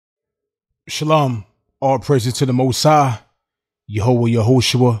Shalom. All praises to the Most High. Yehovah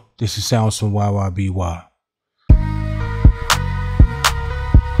Yehoshua. This is Sounds from YYBY.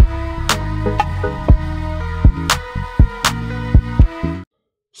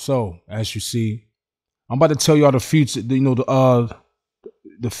 So, as you see, I'm about to tell y'all the future, the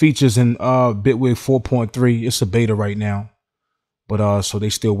features in Bitwig 4.3. It's a beta right now. But so they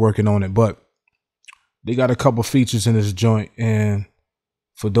still working on it. But they got a couple features in this joint, and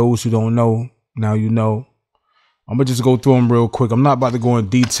for those who don't know, now you know. I'm gonna just go through them real quick. I'm not about to go in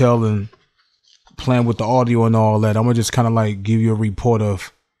detail and playing with the audio and all that. I'm gonna just kind of like give you a report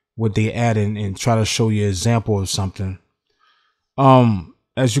of what they added and try to show you an example of something.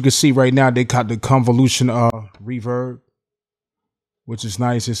 As you can see right now, they got the Convolution of Reverb, which is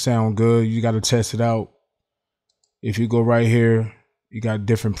nice. It sounds good. You got to test it out. If you go right here, you got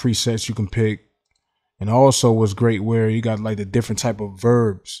different presets you can pick. And also what's great where you got like the different type of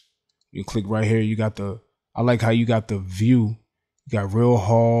verbs. You click right here. You got I like how you got the view. You got real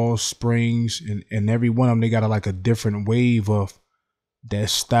halls, springs, and every one of them, they got like a different wave of that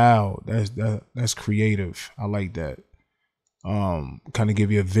style. That's creative. I like that. Kind of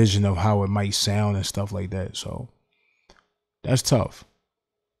give you a vision of how it might sound and stuff like that. So that's tough.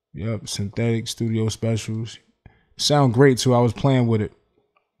 Yep. Synthetic studio specials. Sound great too. I was playing with it.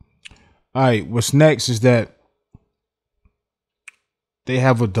 All right, what's next is that they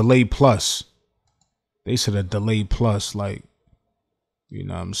have a delay plus. They said a delay plus, like, you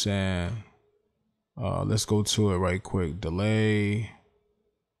know what I'm saying? Let's go to it right quick. Delay.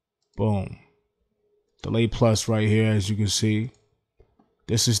 Boom. Delay plus right here, as you can see.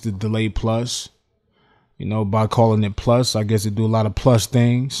 This is the delay plus. You know, by calling it plus, I guess it do a lot of plus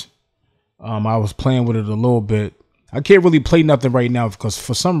things. I was playing with it a little bit. I can't really play nothing right now because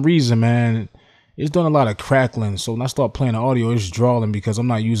for some reason, man, it's doing a lot of crackling. So when I start playing the audio, it's drawing because I'm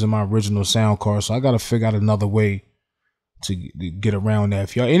not using my original sound card. So I got to figure out another way to get around that.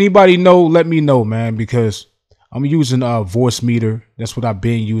 If y'all anybody know, let me know, man, because I'm using a voice meter. That's what I've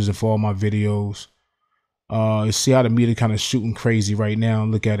been using for all my videos. You see how the meter kind of shooting crazy right now.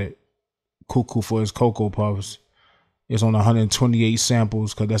 Look at it. Cuckoo for his Cocoa Puffs. It's on 128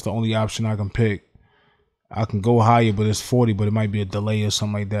 samples because that's the only option I can pick. I can go higher, but it's 40, but it might be a delay or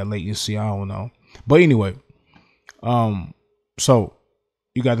something like that. Latency, I don't know. But anyway, so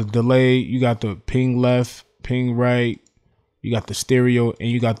you got the delay, you got the ping left, ping right, you got the stereo, and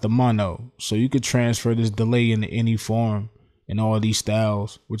you got the mono. So you could transfer this delay into any form in all these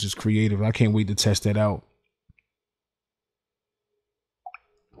styles, which is creative. I can't wait to test that out.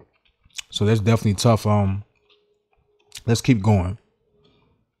 So that's definitely tough. Let's keep going.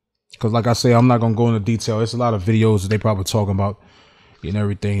 Because like I say, I'm not going to go into detail. There's a lot of videos that they probably talking about and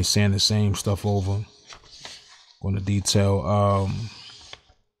everything, saying the same stuff over. Going to detail.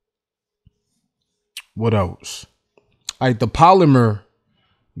 What else? All right, the Polymer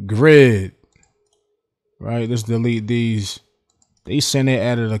Grid. Right, let's delete these. They saying they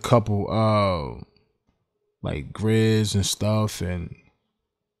added a couple like grids and stuff and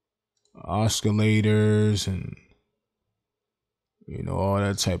oscillators and you know, all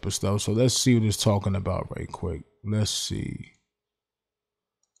that type of stuff. So let's see what it's talking about right quick. Let's see.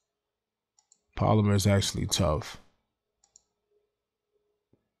 Polymer is actually tough.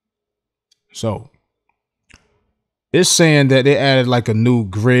 So it's saying that they added like a new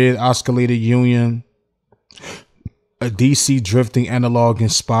grid oscillator union, a DC drifting analog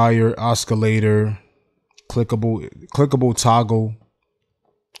inspired oscillator, clickable toggle,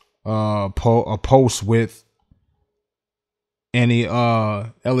 a pulse width, any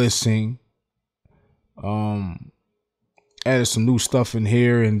Ellising. Added some new stuff in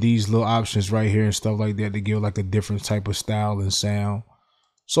here and these little options right here and stuff like that to give like a different type of style and sound.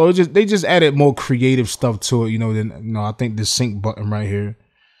 So they just added more creative stuff to it, you know. I think the sync button right here.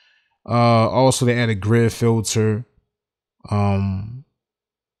 Also they added grid filter. What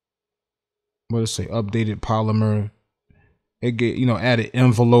does it say? Updated Polymer. It get, added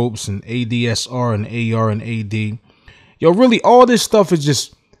envelopes and ADSR and AR and AD. Yo, really, all this stuff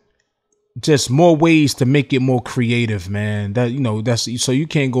is just more ways to make it more creative, man. That's so you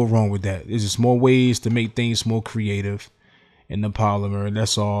can't go wrong with that. There's just more ways to make things more creative in the Polymer, and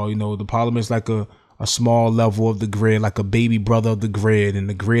that's all. The Polymer is like a small level of the grid, like a baby brother of the grid, and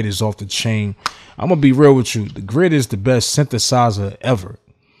the grid is off the chain. I'm gonna be real with you. The grid is the best synthesizer ever.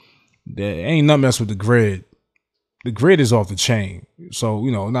 There ain't nothing else with the grid. The grid is off the chain. So,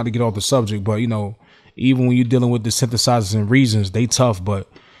 not to get off the subject, but even when you're dealing with the synthesizers and reasons, they tough, but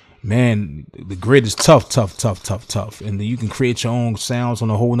man, the grid is tough. And you can create your own sounds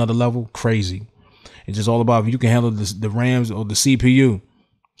on a whole nother level. Crazy. It's just all about if you can handle the RAMs or the CPU.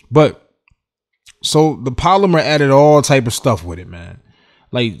 But So the Polymer added all type of stuff with it, man.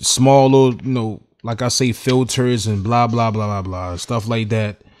 Like small little, like I say, filters and blah, blah, blah, blah, blah, stuff like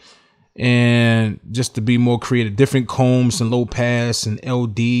that. And just to be more creative, different combs and low pass and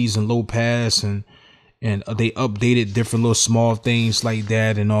LDs and low pass, and they updated different little small things like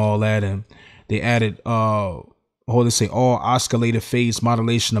that and all that. And they added, all oscillator phase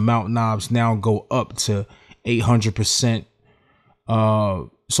modulation amount knobs now go up to 800%.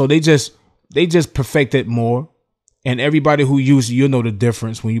 So they just perfected more, and everybody who uses it, you'll know the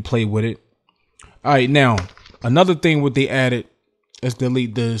difference when you play with it. All right, now another thing what they added, let's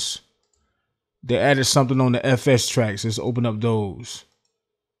delete this. They added something on the FX tracks. Let's open up those.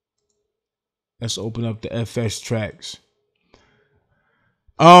 Let's open up the FX tracks.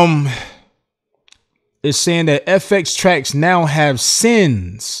 It's saying that FX tracks now have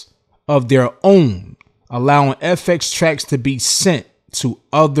sends of their own, allowing FX tracks to be sent to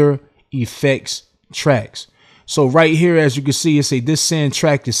other effects tracks. So right here, as you can see, it say this send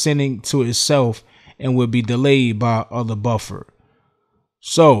track is sending to itself and will be delayed by other buffer.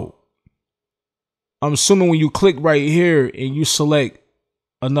 So I'm assuming when you click right here and you select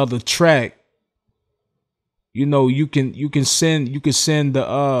another track, you can send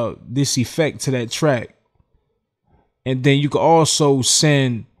the this effect to that track. And then you can also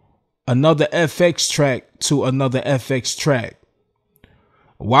send another FX track to another FX track.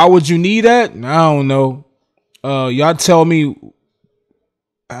 Why would you need that? I don't know. Y'all tell me,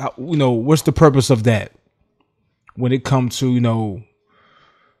 what's the purpose of that when it comes to,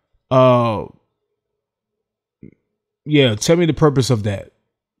 yeah, tell me the purpose of that.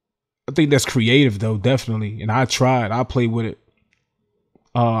 I think that's creative though, definitely. And I play with it.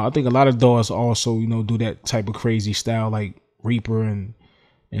 I think a lot of DAWs also, do that type of crazy style like Reaper and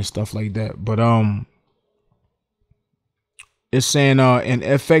stuff like that. But it's saying an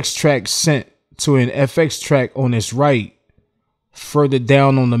FX track sent to an FX track on its right, further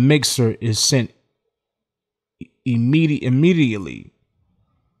down on the mixer, is sent immediately.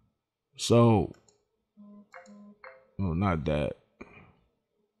 So, no, not that.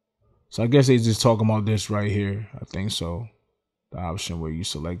 So I guess they just talking about this right here. I think so. The option where you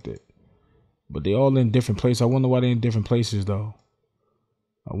select it. But they all in different places. I wonder why they're in different places though.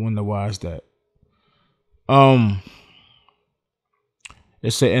 I wonder why is that.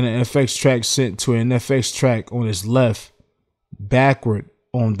 It said an FX track sent to an FX track on its left, backward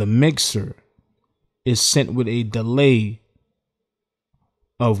on the mixer, is sent with a delay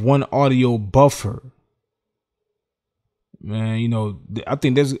of one audio buffer. Man, I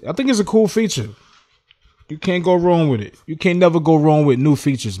think it's a cool feature. You can't go wrong with it. You can't never go wrong with new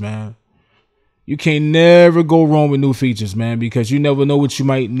features, man. You can't never go wrong with new features, man, because you never know what you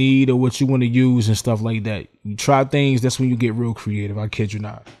might need or what you want to use and stuff like that. You try things, that's when you get real creative. I kid you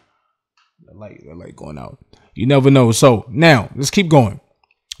not. I like going out. You never know. So now let's keep going.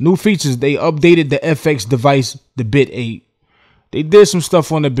 New features. They updated the FX device, the bit 8. They did some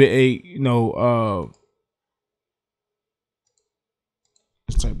stuff on the bit 8,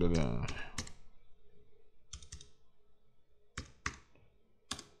 let's type that down.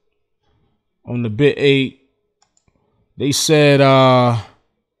 On the bit 8, they said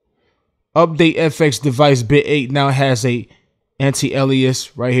update FX device bit 8 now has a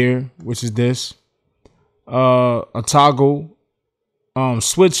anti-alias right here, which is this. A toggle,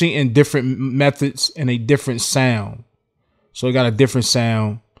 switching in different methods and a different sound. So it got a different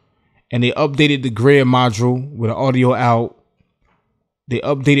sound. And they updated the grid module with an audio out. They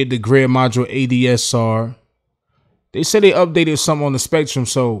updated the grid module ADSR. They said they updated something on the spectrum.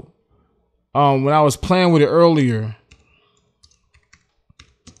 So when I was playing with it earlier,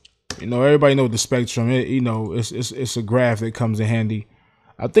 everybody know the spectrum. It's a graph that comes in handy.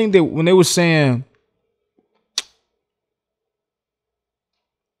 I think that when they were saying,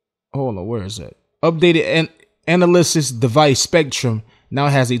 hold on, where is that? Updated analysis device spectrum now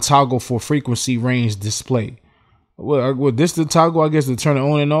has a toggle for frequency range display. Well, this the toggle, I guess, to turn it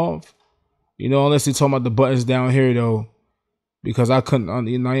on and off. Unless they talking about the buttons down here though, because I couldn't, I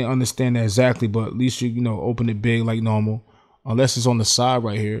didn't understand that exactly. But at least you open it big like normal, unless it's on the side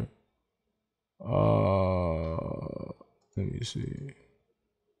right here. Let me see.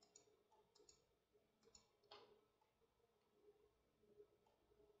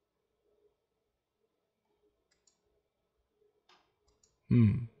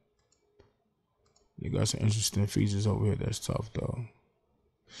 They got some interesting features over here. That's tough though.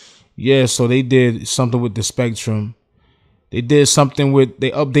 Yeah, so they did something with the spectrum. They did something with,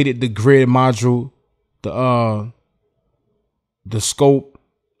 they updated the grid module, the scope.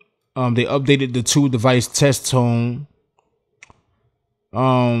 They updated the 2 device test tone.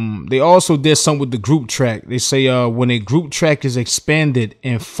 They also did something with the group track. They say when a group track is expanded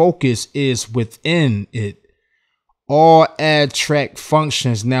and focus is within it, all add track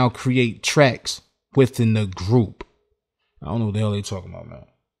functions now create tracks within the group. I don't know what the hell they talking about, man.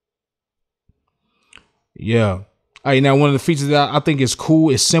 Yeah. All right, now one of the features that I think is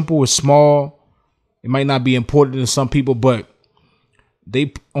cool, it's simple, it's small. It might not be important to some people, but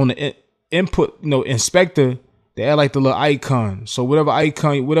they on the input, inspector, they add like the little icon. So whatever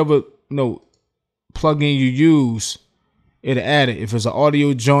icon, whatever plugin you use, it'll add it. If it's an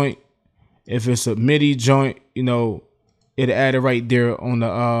audio joint, if it's a MIDI joint, it'll add it right there on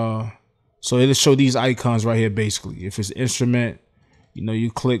the so it'll show these icons right here basically. If it's instrument,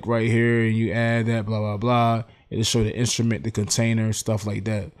 you click right here and you add that, blah blah blah. It'll show the instrument, the container, stuff like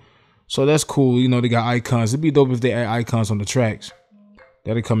that. So that's cool. They got icons. It'd be dope if they add icons on the tracks.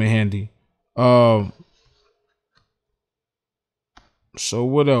 That'll come in handy. So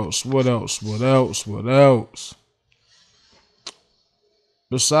what else?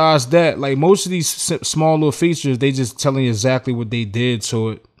 Besides that, like most of these small little features, they just telling you exactly what they did to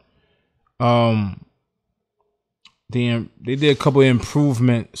it. They did a couple of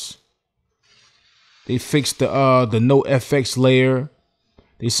improvements. They fixed the note FX layer.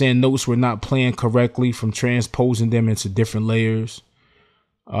 They saying notes were not playing correctly from transposing them into different layers.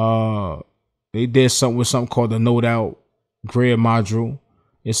 They did something with something called the note out grid module.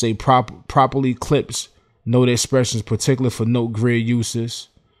 It's a properly clips note expressions, particularly for note grid uses.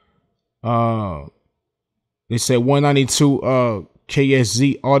 They said 192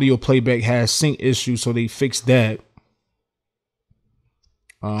 KSZ audio playback has sync issues, so they fixed that.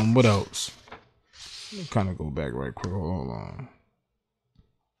 What else? Let me kind of go back right quick. Hold on.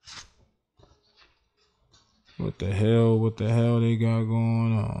 What the hell they got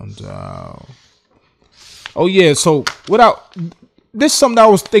going on, dog? Oh yeah, so this is something I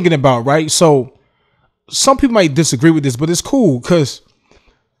was thinking about, right? So some people might disagree with this, but it's cool because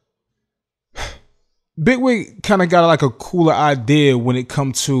Bitwig kind of got like a cooler idea when it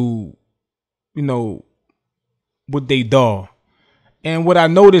comes to, what they DAW. And what I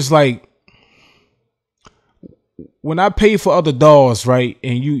noticed, like, when I pay for other DAWs, right,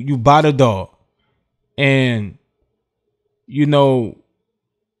 and you buy the DAW, and you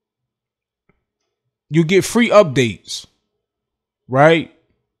get free updates, right?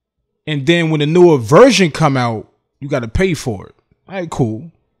 And then when the newer version come out, you got to pay for it. All right,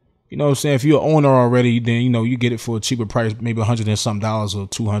 cool. You know what I'm saying? If you're an owner already, then you get it for a cheaper price, maybe $100 and something or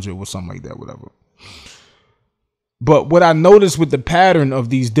 $200 or something like that, whatever. But what I noticed with the pattern of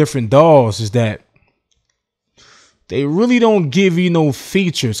these different DAWs is that they really don't give you no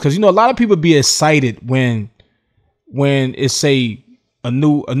features, because a lot of people be excited when it's a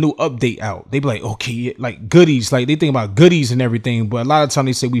new update out. They be like, okay, like goodies, like they think about goodies and everything. But a lot of time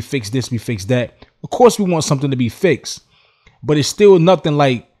they say we fix this, we fix that. Of course, we want something to be fixed, but it's still nothing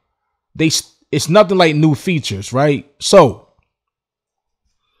like it's nothing like new features, right? So,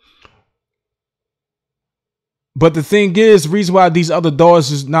 but the thing is, the reason why these other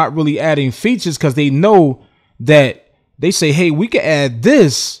DAWs is not really adding features, because they know that they say, hey, we can add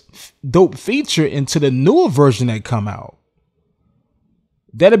this dope feature into the newer version that come out.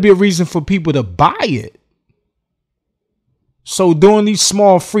 That'll be a reason for people to buy it. So during these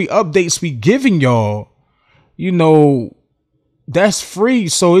small free updates we giving y'all, that's free.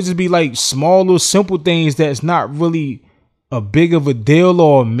 So it just be like small little simple things that's not really a big of a deal,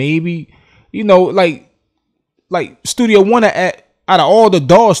 or maybe, like Studio One add, out of all the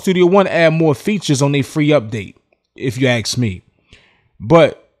DAWs, Studio One add more features on their free update, if you ask me.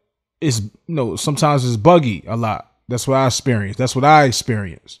 But it's sometimes it's buggy a lot. That's what I experience.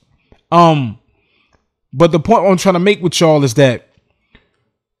 But the point I'm trying to make with y'all is that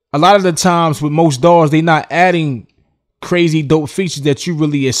a lot of the times with most DAWs, they not adding crazy dope features that you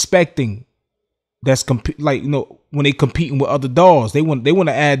really expecting. That's when they competing with other DAWs, they want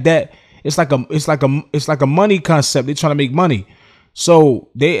to add that. It's like a money concept. They're trying to make money, so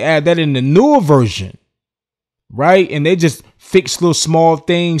they add that in the newer version, right? And they just fix little small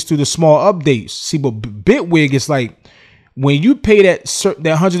things through the small updates. See, but Bitwig is like, when you pay that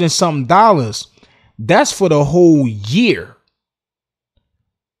 $100 and something, that's for the whole year.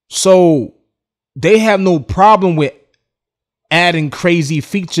 So they have no problem with adding crazy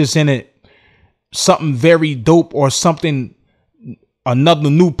features in it, something very dope, or something, another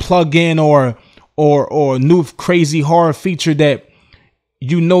new plugin, or new crazy horror feature that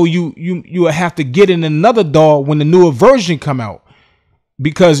you have to get in another DAW when the newer version come out,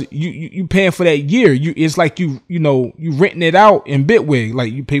 because you paying for that year. It's like you renting it out in Bitwig.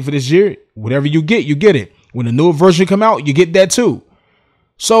 Like, you pay for this year, whatever you get it. When the newer version come out, you get that too.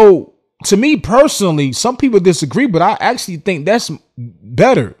 So to me personally, some people disagree, but I actually think that's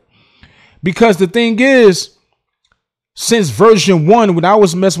better, because the thing is, since version 1, when I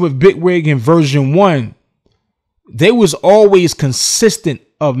was messing with Bitwig in version 1, they was always consistent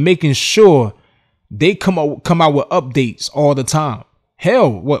of making sure they come out with updates all the time.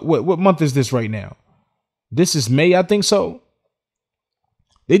 Hell, what month is this right now? This is May, I think so.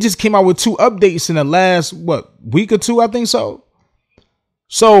 They just came out with 2 updates in the last week or 2, I think so.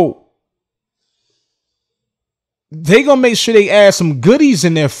 So they gonna make sure they add some goodies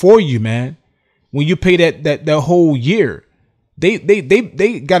in there for you, man. When you pay that whole year, they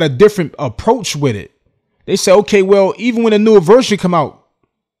got a different approach with it. They say, okay, well, even when a newer version come out,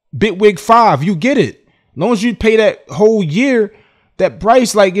 Bitwig 5, you get it. As long as you pay that whole year, that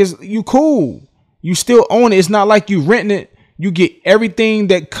price, like, is you cool. You still own it. It's not like you renting it. You get everything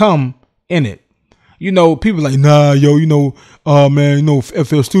that come in it. You know, people like, nah, yo, you know, man, you know,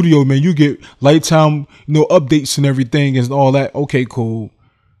 FL Studio, man, you get lifetime, you know, updates and everything and all that. Okay, cool.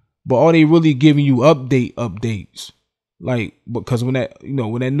 But are they really giving you updates? Like, because when that, you know,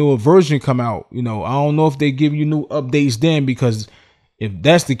 when that newer version come out, you know, I don't know if they give you new updates then, because if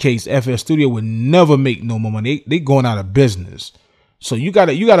that's the case, FL Studio would never make no more money. They going out of business. So you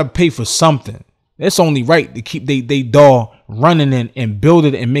gotta pay for something. It's only right to keep they DAW running and build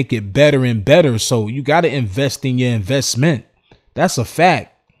it and make it better and better. So you gotta invest in your investment. That's a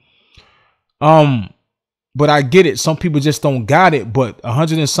fact. But I get it. Some people just don't got it. But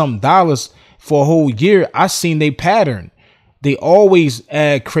 $100 and something for a whole year, I seen they pattern. They always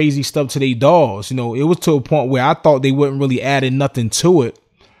add crazy stuff to their DAWs. You know, it was to a point where I thought they wasn't really adding nothing to it,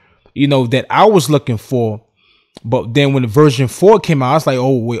 you know, that I was looking for. But then when the version 4 came out, I was like,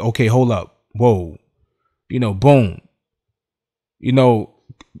 oh, wait, okay, hold up. Whoa. You know, boom. You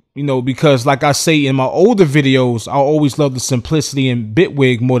know, because like I say in my older videos, I always love the simplicity in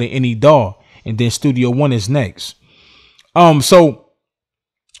Bitwig more than any DAW. And then Studio One is next. So,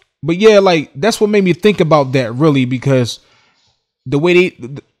 but yeah, like, that's what made me think about that, really, because the way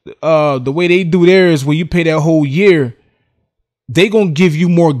they do theirs, when you pay that whole year, they gonna give you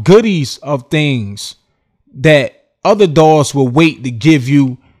more goodies of things that other DAWs will wait to give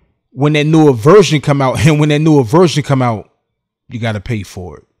you when that newer version come out. And when that newer version come out, you gotta pay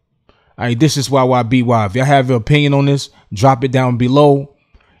for it. All right, this is YYBY. If y'all have an opinion on this, drop it down below.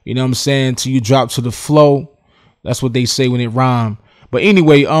 You know what I'm saying? Till you drop to the flow. That's what they say when it rhyme. But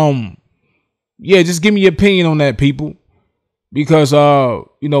anyway, yeah, just give me your opinion on that, people. Because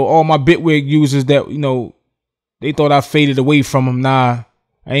you know, all my Bitwig users that, you know, they thought I faded away from them. Nah,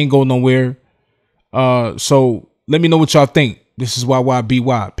 I ain't going nowhere. So let me know what y'all think. This is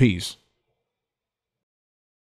YYBY. Peace.